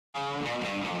Das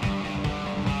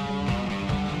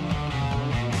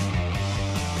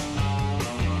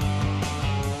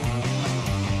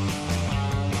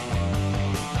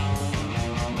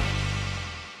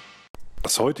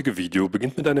heutige Video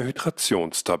beginnt mit einer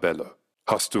Hydrationstabelle.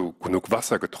 Hast du genug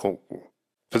Wasser getrunken?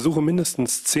 Versuche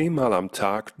mindestens 10-mal am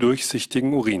Tag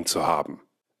durchsichtigen Urin zu haben.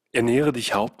 Ernähre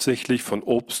dich hauptsächlich von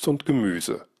Obst und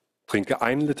Gemüse. Trinke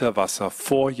 1 Liter Wasser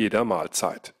vor jeder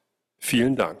Mahlzeit.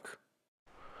 Vielen Dank.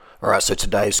 Alright, so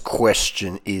today's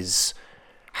question is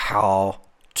how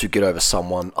to get over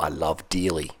someone I love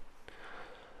dearly.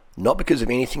 Not because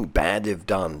of anything bad they've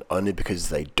done, only because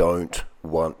they don't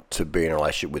want to be in a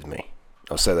relationship with me.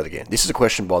 I'll say that again. This is a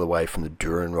question, by the way, from the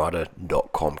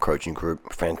DuranWriter.com coaching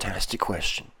group. Fantastic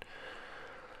question.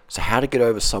 So how to get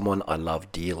over someone I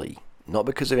love dearly. Not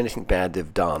because of anything bad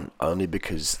they've done, only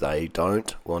because they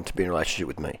don't want to be in a relationship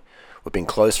with me. We've been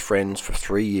close friends for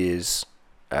 3 years,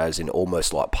 as in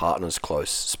almost like partners close.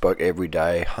 Spoke every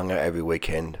day, hung out every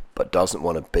weekend, but doesn't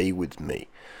want to be with me.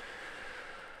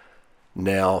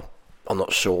 Now, I'm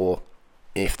not sure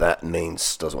if that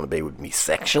means doesn't want to be with me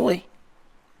sexually,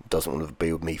 doesn't want to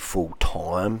be with me full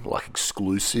time, like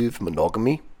exclusive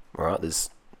monogamy. Right? There's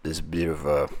a bit of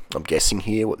I'm guessing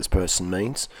here what this person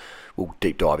means. We'll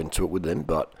deep dive into it with them,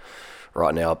 but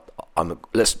right now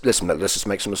let's just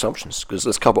make some assumptions, because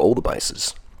let's cover all the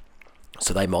bases.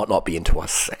 So they might not be into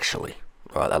us sexually,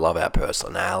 right? They love our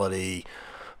personality,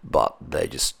 but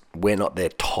we're not their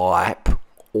type,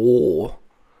 or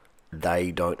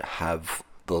they don't have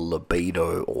the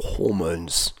libido or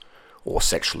hormones or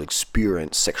sexual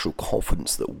experience, sexual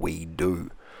confidence that we do.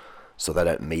 So they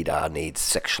don't meet our needs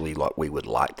sexually like we would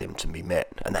like them to be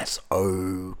met. And that's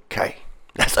okay.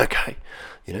 That's okay.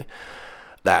 You know,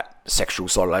 that sexual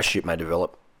side relationship may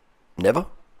develop never.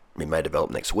 It may develop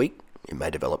next week. It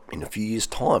may develop in a few years'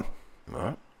 time. All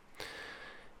right.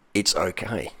 It's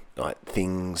okay. Like,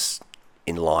 things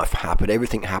in life happen.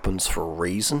 Everything happens for a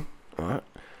reason. All right.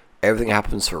 Everything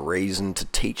happens for a reason, to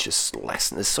teach us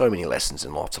lessons. There's so many lessons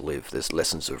in life to live. There's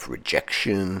lessons of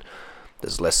rejection.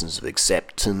 There's lessons of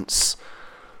acceptance.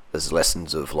 There's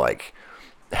lessons of like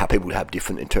how people have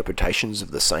different interpretations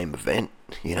of the same event.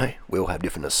 You know, we all have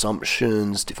different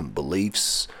assumptions, different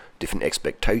beliefs, different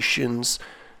expectations.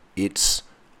 It's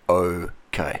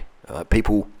okay.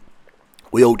 People,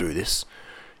 we all do this.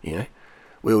 You know,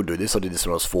 we all do this. I did this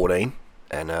when I was 14,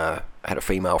 and I had a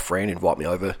female friend invite me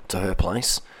over to her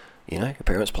place. You know, her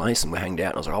parents' place, and we hanged out,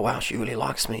 and I was like, oh wow, she really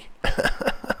likes me.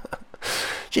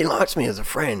 She likes me as a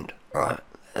friend, right?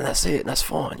 And that's it, and that's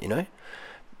fine, you know.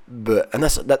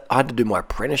 That I had to do my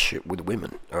apprenticeship with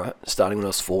women, all right? Starting when I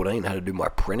was 14, I had to do my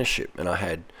apprenticeship, and I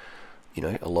had, you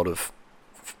know, a lot of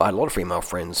female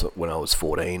friends when I was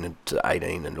 14 and to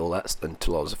 18 and all that,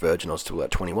 until I was a virgin. I was still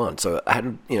at 21, so I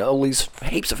had, you know, all these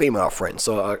heaps of female friends.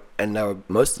 So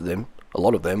most of them, a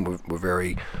lot of them were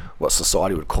very, what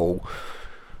society would call,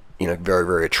 you know, very,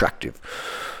 very attractive.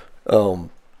 And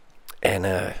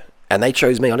they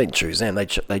chose me. I didn't choose them.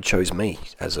 They chose me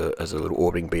as a little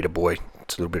orbiting beta boy.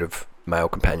 It's a little bit of male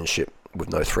companionship with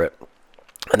no threat,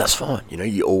 and that's fine. You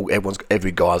know,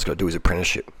 every guy's got to do his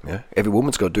apprenticeship. Yeah, every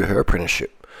woman's got to do her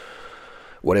apprenticeship.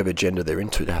 Whatever gender they're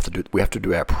into, we have to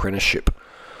do our apprenticeship.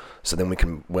 So then we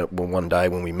can, one day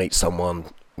when we meet someone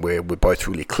where we're both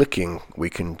really clicking,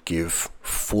 we can give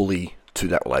fully to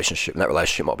that relationship. And that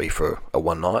relationship might be for a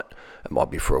one night, it might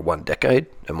be for a 1 decade,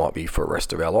 it might be for the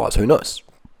rest of our lives. Who knows?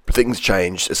 Things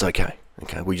change. It's okay.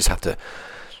 Okay, we just have to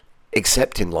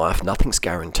accept in life. Nothing's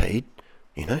guaranteed.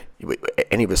 You know,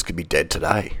 any of us could be dead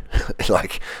today.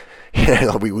 Like, you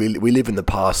know, like we live in the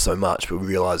past so much, but we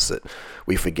realize that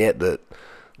we forget that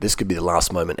this could be the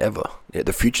last moment ever. Yeah,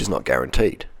 the future's not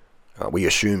guaranteed. We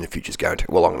assume the future's guaranteed.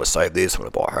 Well, I'm going to save this. I'm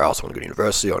going to buy a house. I'm going to go to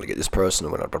university. I'm going to get this person.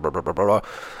 I'm going to blah, blah, blah, blah, blah.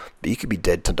 But you could be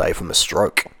dead today from a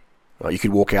stroke. You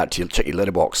could walk out to check your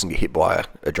letterbox and get hit by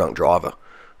a drunk driver.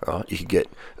 Right? You could get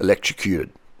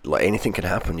electrocuted. Like, anything can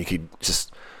happen. You could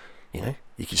just, you know,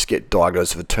 you could just get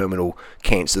diagnosed with a terminal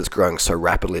cancer that's growing so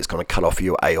rapidly it's going to cut off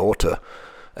your aorta,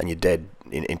 and you're dead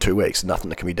in 2 weeks. Nothing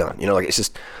that can be done. You know, like, it's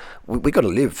just, we got to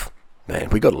live, man.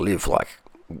 We got to live like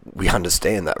we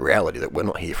understand that reality, that we're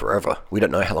not here forever. We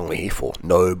don't know how long we're here for.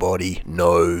 Nobody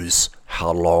knows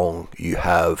how long you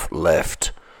have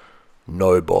left.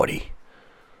 Nobody.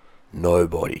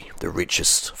 The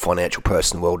richest financial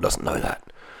person in the world doesn't know that.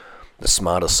 The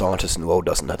smartest scientist in the world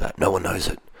doesn't know that. No one knows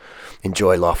it.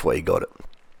 Enjoy life while you got it.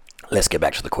 Let's get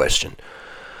back to the question.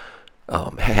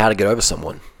 How to get over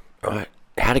someone, right?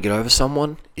 How to get over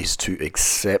someone is to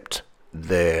accept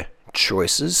their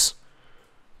choices,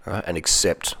 right? And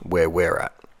accept where we're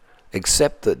at.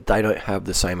 Accept that they don't have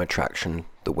the same attraction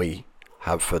that we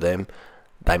have for them,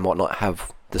 they might not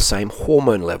have the same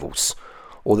hormone levels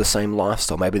or the same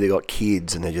lifestyle. Maybe they got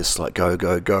kids and they're just like go,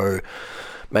 go, go.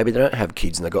 Maybe they don't have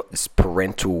kids and they got this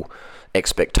parental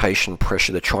expectation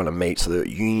pressure they're trying to meet. So they're at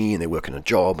uni and they're working a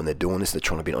job and they're doing this. They're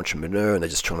trying to be an entrepreneur and they're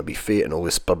just trying to be fit and all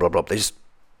this blah, blah, blah. This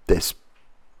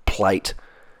plate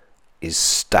is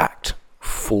stacked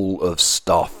full of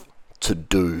stuff to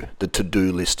do. The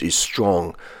to-do list is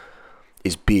strong,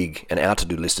 is big, and our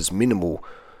to-do list is minimal.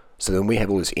 So then we have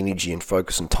all this energy and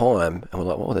focus and time, and we're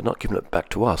like, well, they're not giving it back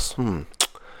to us. So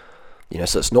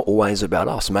it's not always about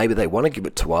us. Maybe they want to give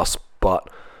it to us, but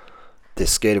they're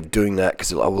scared of doing that because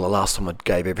they're like, well, the last time I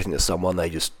gave everything to someone, they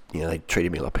just, they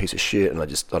treated me like a piece of shit, and I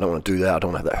don't want to do that. I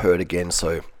don't want to have that hurt again.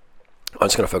 So I'm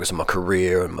just going to focus on my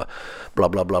career and my blah,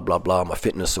 blah, blah, blah, blah, my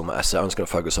fitness or my asset. I'm just going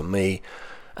to focus on me.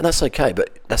 And that's okay,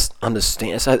 but that's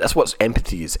what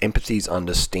empathy is. Empathy is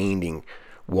understanding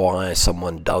why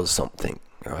someone does something.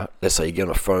 Right? Let's say you get on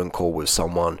a phone call with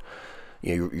someone,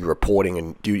 you're reporting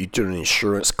and you're doing an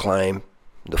insurance claim.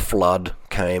 The flood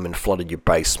came and flooded your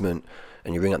basement,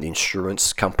 and you ring up the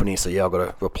insurance company and say, yeah, I've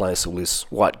got to replace all this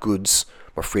white goods.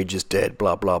 My fridge is dead,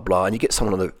 blah, blah, blah. And you get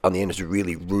someone on the end who's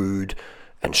really rude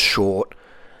and short,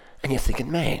 and you're thinking,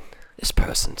 man, this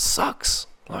person sucks.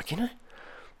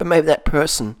 But maybe that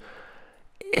person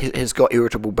has got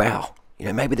irritable bowel.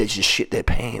 Maybe they just shit their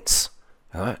pants,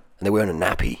 right? And they're wearing a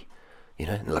nappy, and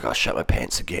they're like, I shut my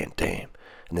pants again, damn.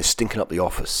 And they're stinking up the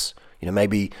office.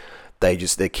 Maybe their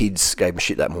kids gave them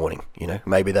shit that morning.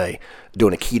 Maybe they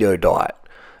doing a keto diet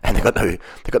and they got no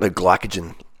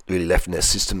glycogen really left in their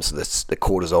system, so their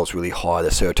cortisol's really high, their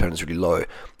serotonin's really low,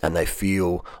 and they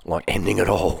feel like ending it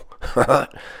all. Right?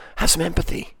 Have some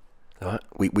empathy. Right?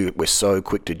 We're so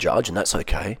quick to judge, and that's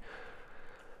okay.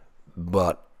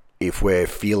 But if we're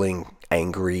feeling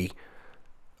angry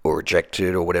or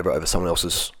rejected or whatever over someone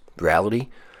else's reality,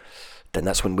 then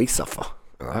that's when we suffer.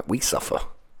 All right? We suffer.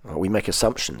 Right? We make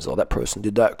assumptions. Oh, that person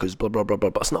did that because blah, blah, blah,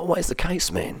 blah. But it's not always the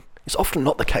case, man. It's often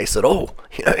not the case at all.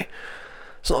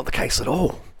 It's not the case at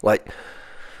all.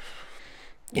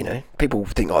 People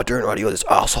think, oh, Darren Wright, you're this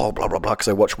asshole, blah, blah, blah, because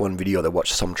they watch one video, they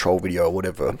watch some troll video or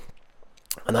whatever.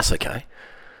 And that's okay.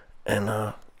 And,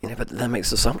 but that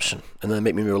makes an assumption. And they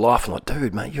make me real life. I'm like,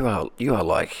 dude, mate, you're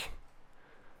like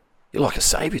a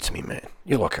savior to me, man.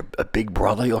 You're like a big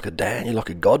brother. You're like a dad. You're like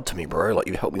a god to me, bro. Like,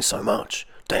 you helped me so much.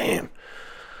 Damn.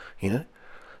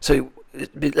 So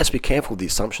let's be careful with the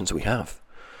assumptions we have.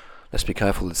 How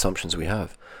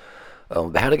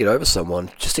to get over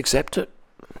someone, just accept it.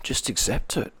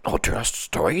 Oh, dude, that's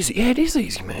so easy. Yeah, it is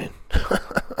easy, man.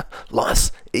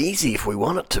 Life's easy if we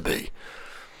want it to be.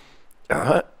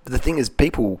 Alright? The thing is,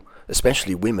 people,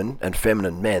 especially women and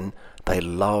feminine men, they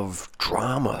love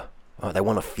drama. Right? They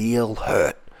want to feel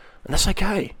hurt. And that's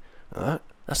okay. Alright?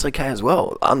 That's okay as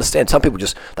well. I understand some people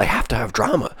they have to have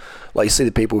drama. Like you see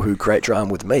the people who create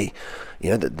drama with me,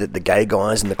 the gay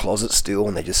guys in the closet still,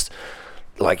 and they just,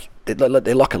 they're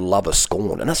like a lover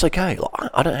scorned. And that's okay.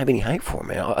 I don't have any hate for them,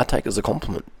 man. I take it as a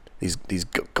compliment. These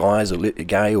guys are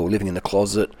gay or living in the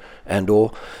closet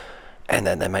and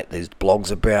then they make these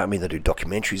blogs about me, they do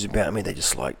documentaries about me, they're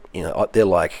just they're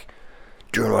like,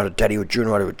 Daddy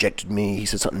rejected me, he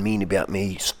said something mean about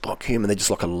me, fuck him, and they're just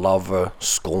like a lover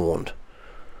scorned.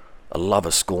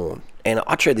 And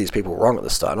I treat these people wrong at the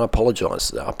start, and I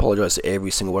apologise. I apologise to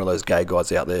every single one of those gay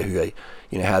guys out there who,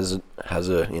 has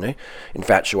a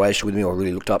infatuation with me or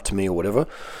really looked up to me or whatever.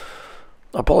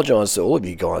 I apologise to all of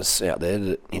you guys out there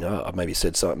that, I maybe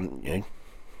said something,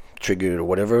 triggered or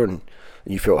whatever, and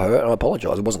you felt hurt, and I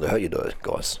apologise. It wasn't to hurt you,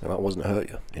 guys. It wasn't to hurt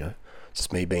you, It's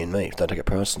just me being me. Don't take it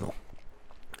personal.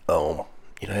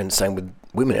 And same with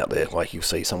women out there. Like, you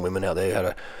see some women out there had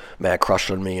a mad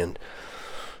crush on me, and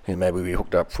maybe we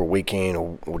hooked up for a weekend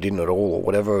or didn't at all or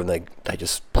whatever, and they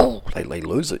just they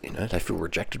lose it. They feel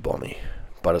rejected by me.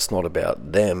 But it's not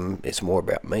about them. It's more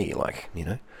about me.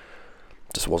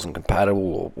 Just wasn't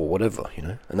compatible or whatever,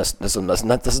 and that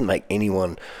doesn't make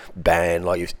anyone bad.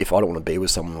 Like, if I don't want to be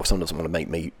with someone, or someone doesn't want to make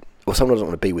me, or someone doesn't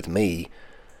want to be with me,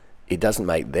 it doesn't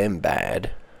make them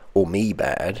bad or me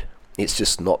bad. It's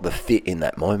just not the fit in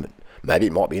that moment. Maybe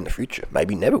it might be in the future.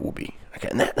 Maybe never will be. Okay,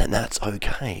 and that's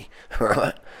okay,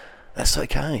 right? That's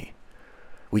okay.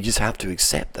 We just have to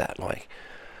accept that.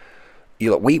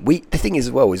 The thing is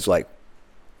as well is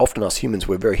often us humans,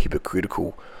 we're very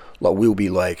hypocritical. We'll be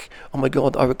like, oh my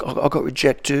God, I got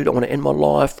rejected, I want to end my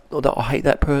life, I hate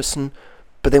that person.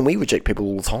 But then we reject people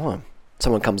all the time.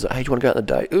 Someone comes up, hey, do you want to go out on a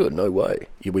date? Oh, no way.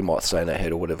 Yeah, we might say in our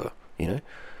head or whatever,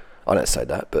 I don't say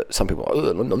that, but some people are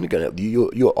like, oh, I'm not going out with you,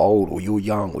 you're old, or you're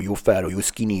young, or you're fat, or you're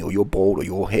skinny, or you're bald, or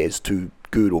your hair's too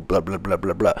good, or blah, blah, blah,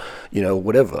 blah, blah,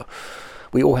 whatever.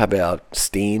 we all have our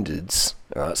standards,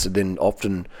 alright? So then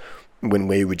often when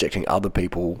we're rejecting other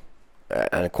people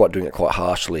and doing it quite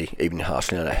harshly, even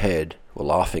harshly on our head, we're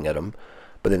laughing at them,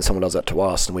 but then someone does that to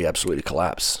us and we absolutely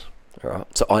collapse,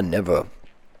 alright? So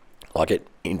I get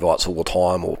invites all the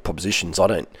time or propositions. I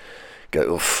don't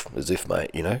go, oof, as if,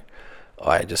 mate,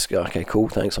 I just go, okay, cool,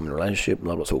 thanks, I'm in a relationship,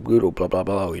 blah, blah, it's all good, or blah, blah,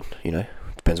 blah,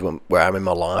 depends where I'm in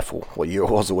my life or what year it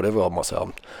was or whatever. I might say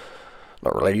I'm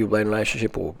not related to a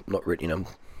relationship or not,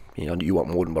 you want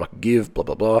more than what I can give, blah,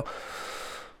 blah, blah.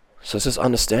 So it's just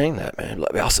understanding that, man.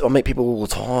 Like, I meet people all the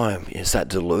time. It's that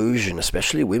delusion,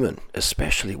 especially women,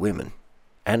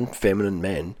 and feminine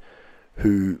men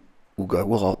who will go,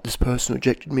 well, this person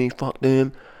rejected me, fuck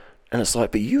them. And it's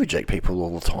like, but you reject people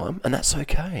all the time, and that's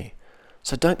okay.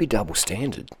 So don't be double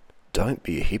standard. Don't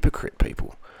be a hypocrite,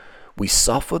 people. We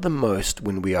suffer the most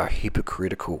when we are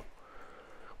hypocritical.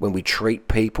 When we treat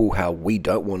people how we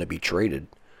don't want to be treated.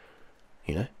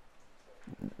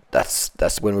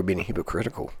 That's when we're being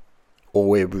hypocritical. Or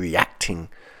we're reacting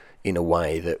in a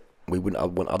way that we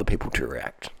wouldn't want other people to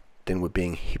react. Then we're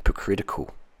being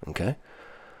hypocritical, okay?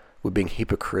 We're being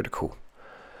hypocritical.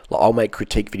 Like, I'll make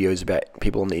critique videos about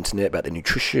people on the internet, about their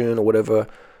nutrition or whatever,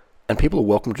 and people are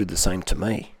welcome to do the same to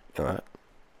me, alright?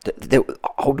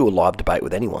 I'll do a live debate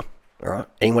with anyone, alright?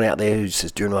 Anyone out there who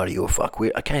says, "Dunato, you're a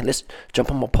fuckwit," okay, let's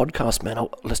jump on my podcast, man.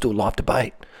 Let's do a live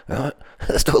debate, alright?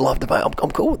 Let's do a live debate.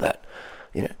 I'm cool with that,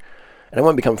 And it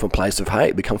won't become from a place of hate,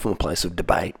 it become from a place of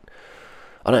debate.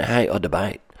 I don't hate, I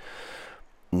debate.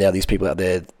 Now, these people out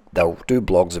there, they'll do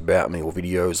blogs about me or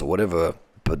videos or whatever,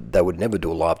 but they would never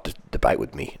do a live debate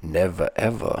with me. Never,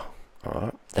 ever.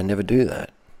 Alright? They never do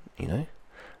that,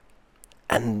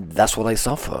 And that's why they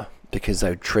suffer, because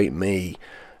they treat me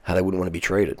how they wouldn't want to be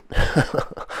treated.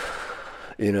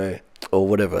 Or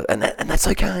whatever. And that's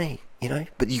okay,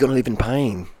 but you're going to live in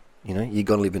pain. You're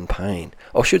going to live in pain.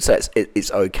 I should say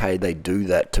it's okay they do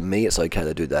that. To me, it's okay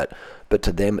they do that. But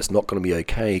to them, it's not going to be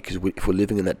okay, because if we're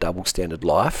living in that double standard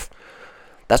life,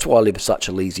 that's why I live such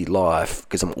a lazy life,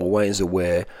 because I'm always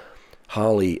aware,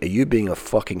 Harley, are you being a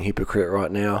fucking hypocrite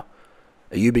right now?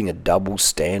 Are you being a double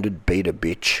standard beta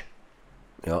bitch?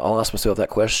 I'll ask myself that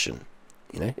question.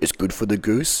 It's good for the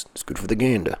goose, it's good for the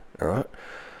gander, alright?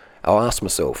 I'll ask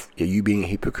myself, are you being a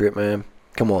hypocrite, man?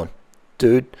 Come on,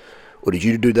 dude. Or did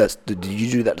you do that? Did you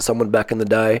do that to someone back in the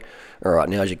day? All right,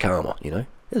 now's your karma.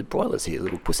 There's broilers here,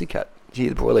 little pussycat. Did you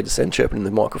hear the broiler just then chirping in the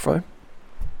microphone?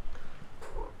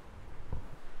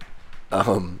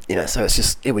 So it's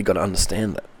just, we got to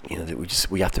understand that. That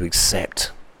we have to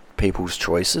accept people's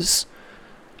choices,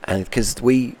 and because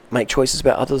we make choices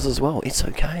about others as well. It's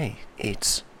okay.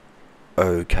 It's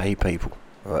okay, people.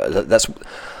 All right,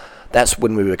 that's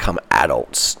when we become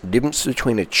adults. The difference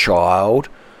between a child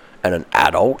and an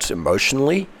adult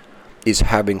emotionally is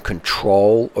having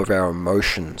control of our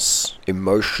emotions,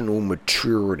 emotional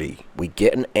maturity. We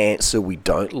get an answer we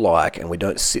don't like, and we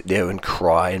don't sit there and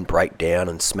cry and break down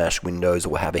and smash windows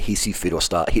or have a hissy fit or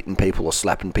start hitting people or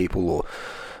slapping people or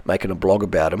making a blog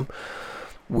about them.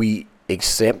 We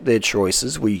accept their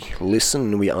choices, we listen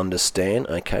and we understand.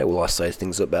 Okay, well, I say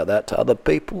things about that to other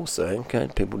people, so okay,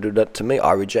 people do that to me.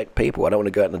 I reject people. I don't want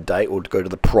to go out on a date or to go to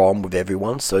the prom with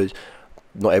everyone, so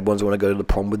not everyone's going to go to the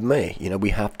prom with me. We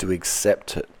have to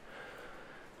accept it.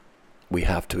 We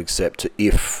have to accept it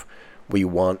if we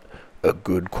want a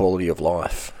good quality of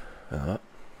life. I'm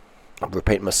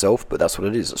repeating myself, but that's what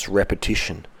it is. It's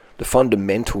repetition. The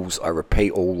fundamentals I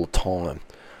repeat all the time.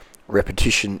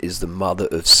 Repetition is the mother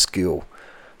of skill.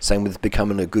 Same with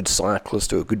becoming a good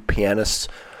cyclist or a good pianist.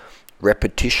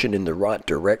 Repetition in the right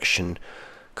direction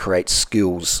creates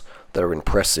skills that are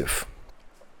impressive.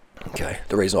 Okay,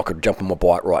 the reason I could jump on my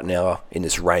bike right now in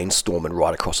this rainstorm and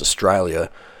ride across Australia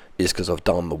is because I've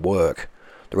done the work.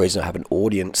 The reason I have an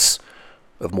audience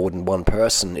of more than one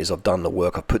person is I've done the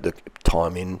work. I've put the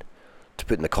time in to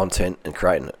put in the content and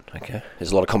creating it. Okay,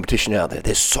 there's a lot of competition out there.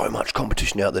 There's so much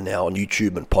competition out there now on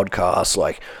YouTube and podcasts.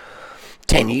 Like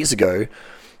 10 years ago,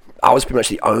 I was pretty much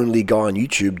the only guy on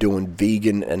YouTube doing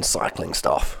vegan and cycling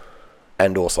stuff,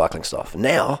 and/or cycling stuff.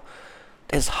 Now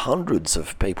there's hundreds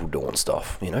of people doing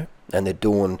stuff, and they're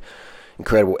doing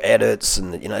incredible edits,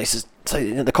 and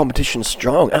the competition's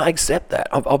strong, and I accept that.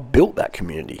 I've built that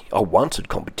community. I wanted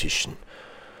competition.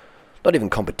 Not even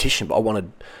competition, but I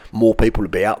wanted more people to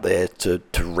be out there to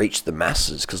reach the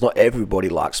masses, because not everybody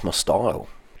likes my style.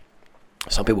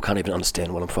 Some people can't even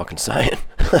understand what I'm fucking saying.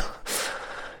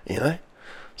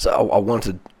 So I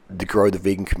wanted to grow the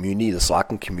vegan community, the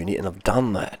cycling community, and I've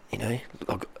done that. I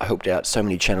helped out so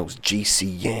many channels,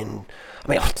 GCN.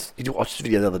 You watched the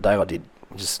video the other day I did,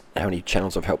 just how many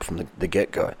channels I've helped from the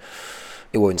get-go.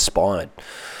 They were inspired.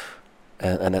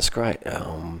 and that's great.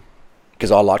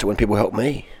 Because I liked it when people helped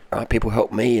me. Right? People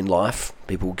helped me in life.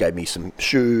 People gave me some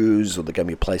shoes, or they gave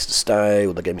me a place to stay,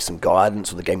 or they gave me some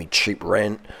guidance, or they gave me cheap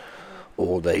rent,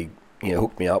 or they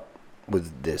hooked me up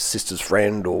with their sister's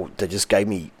friend, or they just gave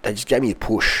me a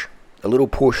push, a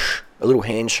little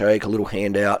handshake, a little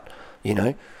handout.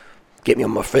 Get me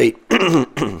on my feet,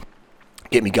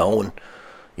 get me going.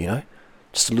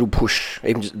 Just a little push.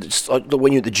 Even just like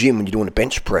when you're at the gym when you're doing a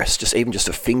bench press, even just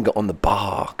a finger on the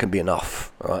bar can be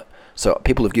enough, right? So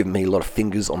people have given me a lot of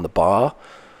fingers on the bar,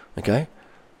 okay?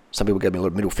 Some people gave me a lot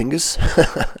of middle fingers, and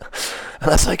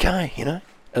that's okay, And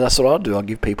that's what I do. I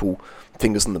give people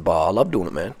fingers on the bar. I love doing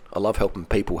it, man. I love helping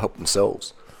people help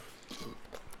themselves.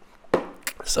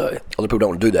 So a lot of people don't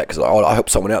want to do that because I help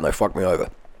someone out and they fuck me over.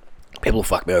 People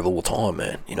fuck me over all the time,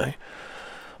 man,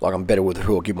 Like I'm better with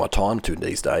who I give my time to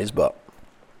these days, but,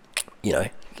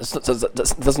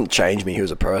 that doesn't change me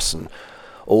as a person.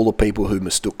 All the people who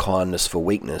mistook kindness for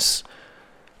weakness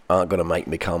aren't going to make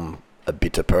me become a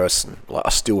bitter person. Like, I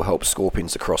still help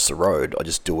scorpions across the road. I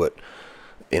just do it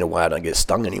in a way I don't get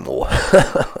stung anymore.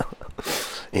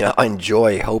 I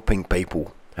enjoy helping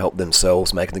people help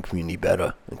themselves, making the community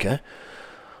better, okay?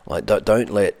 Like, don't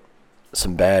let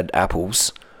some bad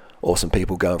apples or some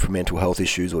people going through mental health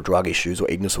issues or drug issues or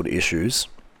eating disorder issues.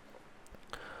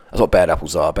 That's what bad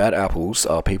apples are. Bad apples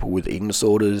are people with eating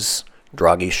disorders,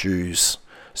 drug issues,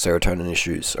 serotonin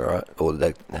issues, all right? Or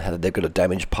they've got a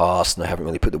damaged past and they haven't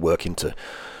really put the work into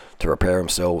to repair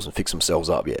themselves and fix themselves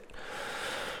up yet.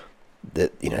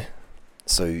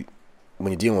 So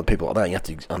when you're dealing with people like that, you have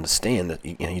to understand that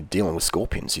you're dealing with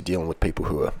scorpions. You're dealing with people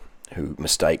who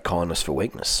mistake kindness for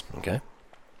weakness, okay?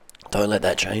 Don't let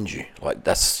that change you. Like,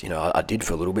 that's, I did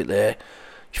for a little bit there.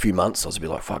 A few months, I was a bit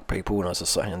like, fuck people. And I was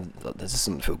just saying, this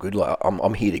doesn't feel good. Like,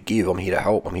 I'm here to give. I'm here to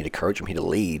help. I'm here to coach. I'm here to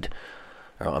lead.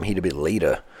 I'm here to be a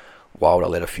leader. Why would I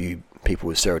let a few people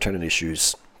with serotonin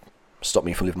issues stop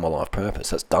me from living my life purpose?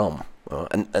 That's dumb.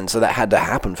 And so that had to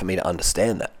happen for me to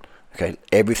understand that. Okay,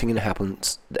 everything that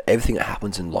happens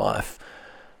in life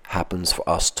happens for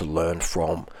us to learn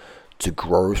from, to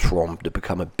grow from, to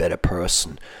become a better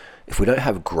person. If we don't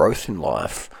have growth in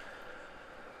life,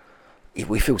 if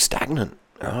we feel stagnant,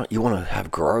 right? You want to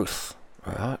have growth,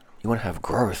 right? You want to have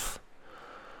growth.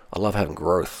 I love having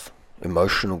growth,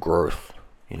 emotional growth.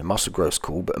 Muscle growth's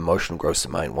cool, but emotional growth's the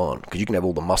main one. Because you can have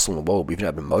all the muscle in the world, but if you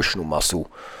don't have emotional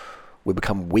muscle, we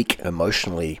become weak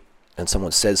emotionally, and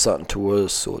someone says something to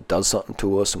us or does something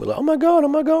to us, and we're like, oh my God,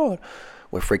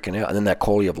 we're freaking out, and then that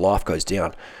quality of life goes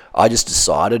down. I just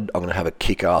decided I'm going to have a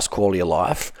kick-ass quality of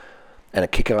life, and a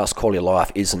kick-ass quality of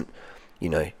life isn't,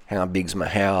 how big's my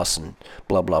house and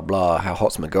blah, blah, blah, how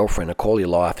hot's my girlfriend. A quality of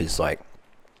life is like,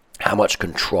 how much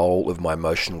control of my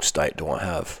emotional state do I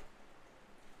have?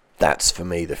 That's, for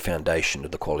me, the foundation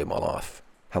of the quality of my life.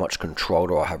 How much control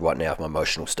do I have right now of my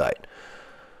emotional state?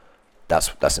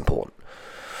 That's important.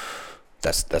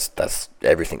 That's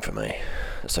everything for me.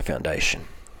 That's the foundation.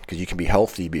 Because you can be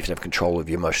healthy, but if you have control of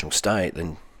your emotional state,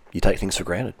 then you take things for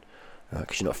granted.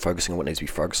 Because you're not focusing on what needs to be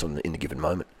focused on in the given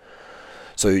moment.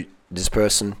 So this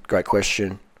person, great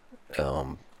question.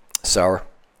 Sarah,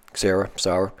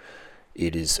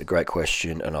 it is a great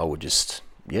question, and I would just,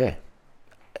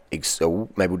 so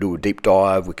maybe we'll do a deep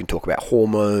dive. We can talk about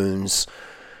hormones.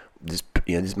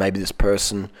 Maybe this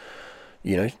person,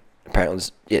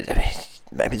 apparently,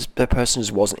 maybe that person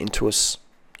just wasn't into us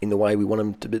in the way we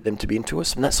want them to be into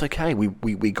us, and that's okay.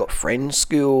 We got friend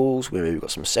skills. We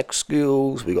got some sex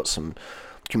skills. We got some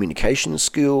communication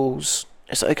skills.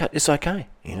 It's okay. It's okay.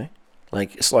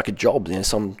 Like, it's like a job.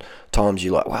 Sometimes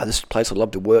you're like, wow, this place, I'd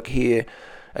love to work here.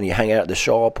 And you hang out at the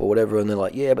shop or whatever, and they're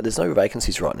like, yeah, but there's no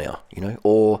vacancies right now,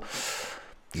 or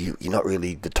you're not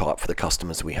really the type for the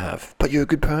customers we have, but you're a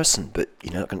good person, but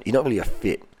you're not really a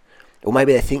fit. Or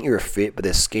maybe they think you're a fit, but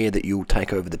they're scared that you'll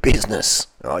take over the business,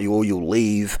 right? You'll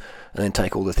leave and then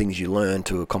take all the things you learn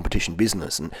to a competition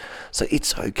business. And so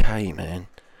it's okay, man.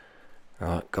 All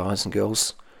right, guys and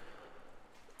girls,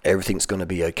 everything's going to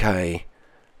be okay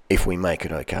if we make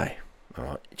it okay. All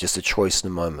right, just a choice in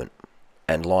the moment.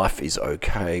 And life is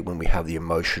okay when we have the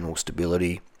emotional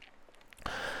stability.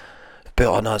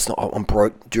 But I know it's not, I'm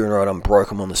broke during the road, I'm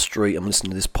broke, I'm on the street, I'm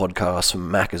listening to this podcast from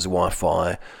Macca's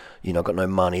Wi-Fi, I've got no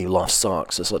money, life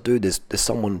sucks. It's like, dude, there's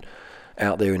someone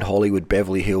out there in Hollywood,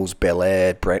 Beverly Hills, Bel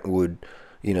Air, Brentwood,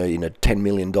 in a $10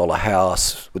 million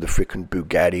house with a freaking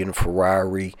Bugatti and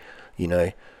Ferrari,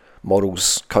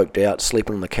 models coked out,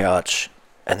 sleeping on the couch,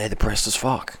 and they're depressed as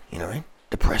fuck,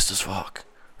 depressed as fuck,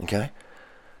 okay?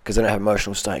 Because they don't have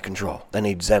emotional state control. They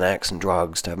need Xanax and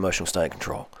drugs to have emotional state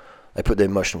control. They put their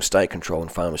emotional state control in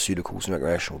pharmaceuticals and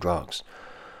recreational drugs.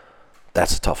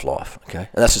 that's a tough life, okay?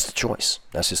 And that's just a choice.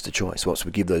 That's just a choice. Once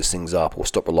we give those things up or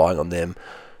stop relying on them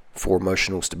for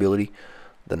emotional stability,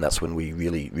 then that's when we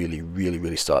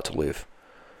really start to live.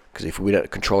 Because if we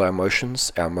don't control our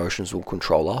emotions will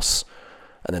control us.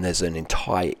 And then there's an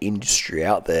entire industry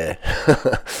out there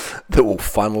that will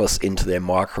funnel us into their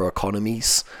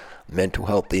microeconomies, mental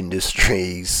health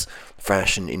industries,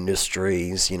 fashion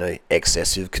industries,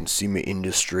 excessive consumer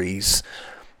industries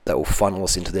that will funnel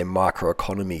us into their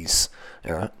microeconomies,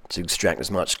 all right, to extract as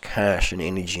much cash and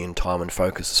energy and time and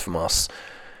focus from us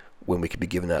when we could be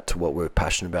giving that to what we're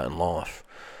passionate about in life.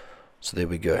 So there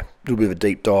we go. A little bit of a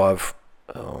deep dive.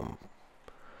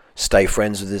 Stay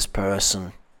friends with this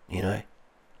person,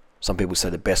 Some people say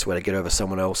the best way to get over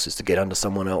someone else is to get under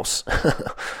someone else.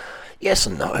 Yes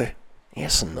and no.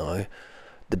 Yes and no.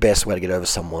 The best way to get over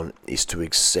someone is to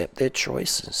accept their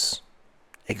choices.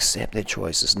 Accept their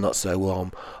choices. Not say,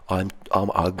 well, I'm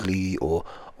ugly, or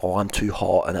I'm too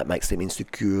hot, and that makes them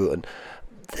insecure. And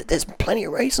there's plenty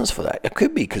of reasons for that. It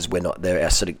could be because we're not their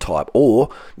aesthetic type, or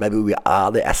maybe we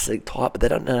are their aesthetic type, but they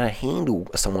don't know how to handle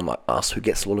someone like us who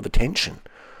gets a lot of attention.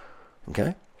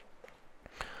 Okay?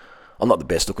 I'm not the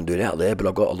best looking dude out there, but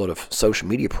I've got a lot of social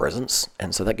media presence,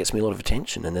 and so that gets me a lot of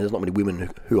attention. And there's not many women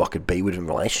who I could be with in a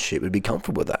relationship would be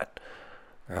comfortable with that.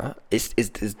 Right?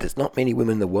 There's not many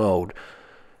women in the world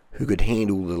who could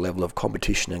handle the level of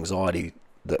competition anxiety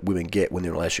that women get when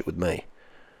they're in a relationship with me.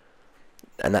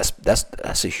 And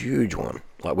that's a huge one.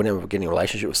 Like, whenever I'm getting a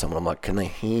relationship with someone, I'm like, can they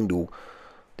handle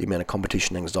the amount of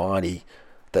competition anxiety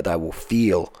that they will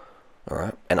feel? All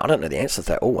right, and I don't know the answer to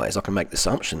that always. I can make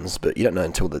assumptions, but you don't know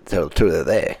until they're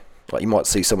there. Like, you might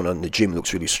see someone in the gym who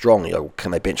looks really strong.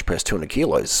 Can they bench press 200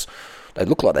 kilos? They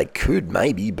look like they could,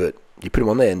 maybe, but you put them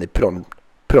on there and they put on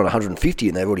 150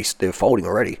 and they're folding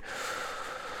already.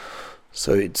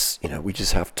 So it's, we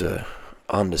just have to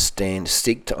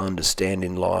seek to understand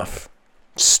in life.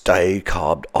 Stay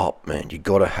carved up, man. You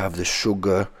got to have the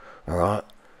sugar, all right?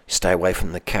 Stay away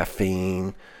from the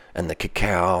caffeine and the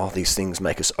cacao. These things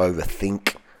make us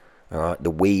overthink, all right?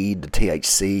 The weed, the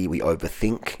THC, we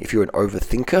overthink. If you're an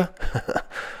overthinker,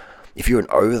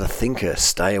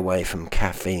 stay away from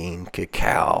caffeine,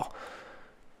 cacao,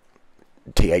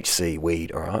 THC,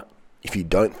 weed, all right? If you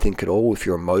don't think at all, if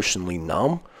you're emotionally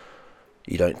numb,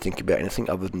 you don't think about anything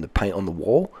other than the paint on the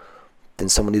wall, then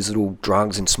some of these little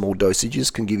drugs in small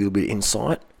dosages can give you a bit of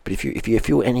insight. But if you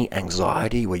feel any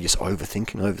anxiety where you're just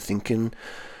overthinking,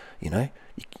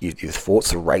 your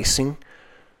thoughts are racing,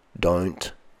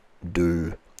 don't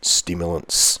do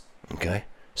stimulants, okay?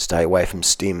 Stay away from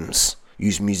stims.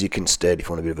 Use music instead if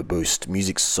you want a bit of a boost.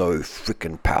 Music's so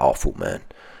freaking powerful, man.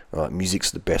 Right?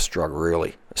 Music's the best drug,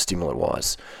 really,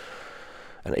 stimulant-wise.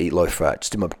 And eat low fat.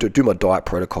 Just do my diet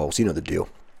protocols. You know the deal.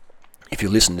 If you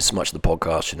listen this much to the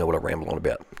podcast, you know what I ramble on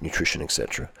about, nutrition,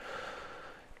 etc.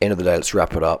 End of the day, let's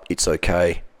wrap it up. It's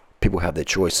okay. People have their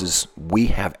choices. We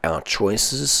have our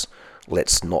choices.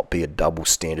 Let's not be a double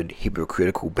standard,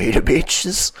 hypocritical beta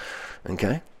bitches.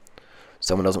 Okay?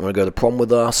 Someone doesn't want to go to the prom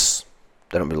with us.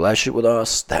 They don't have a relationship with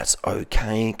us. That's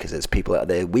okay, because there's people out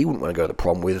there we wouldn't want to go to the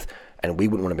prom with, and we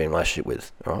wouldn't want to be in a relationship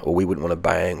with, right? Or we wouldn't want to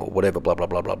bang, or whatever, blah, blah,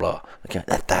 blah, blah, blah. Okay?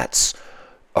 That's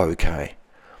okay.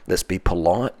 Let's be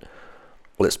polite.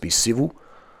 Let's be civil.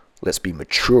 Let's be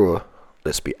mature.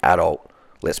 Let's be adult.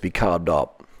 Let's be carved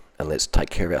up. And let's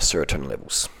take care of our serotonin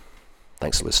levels.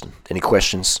 Thanks for listening. Any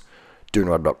questions?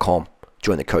 doinright.com.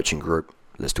 Join the coaching group.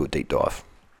 Let's do a deep dive.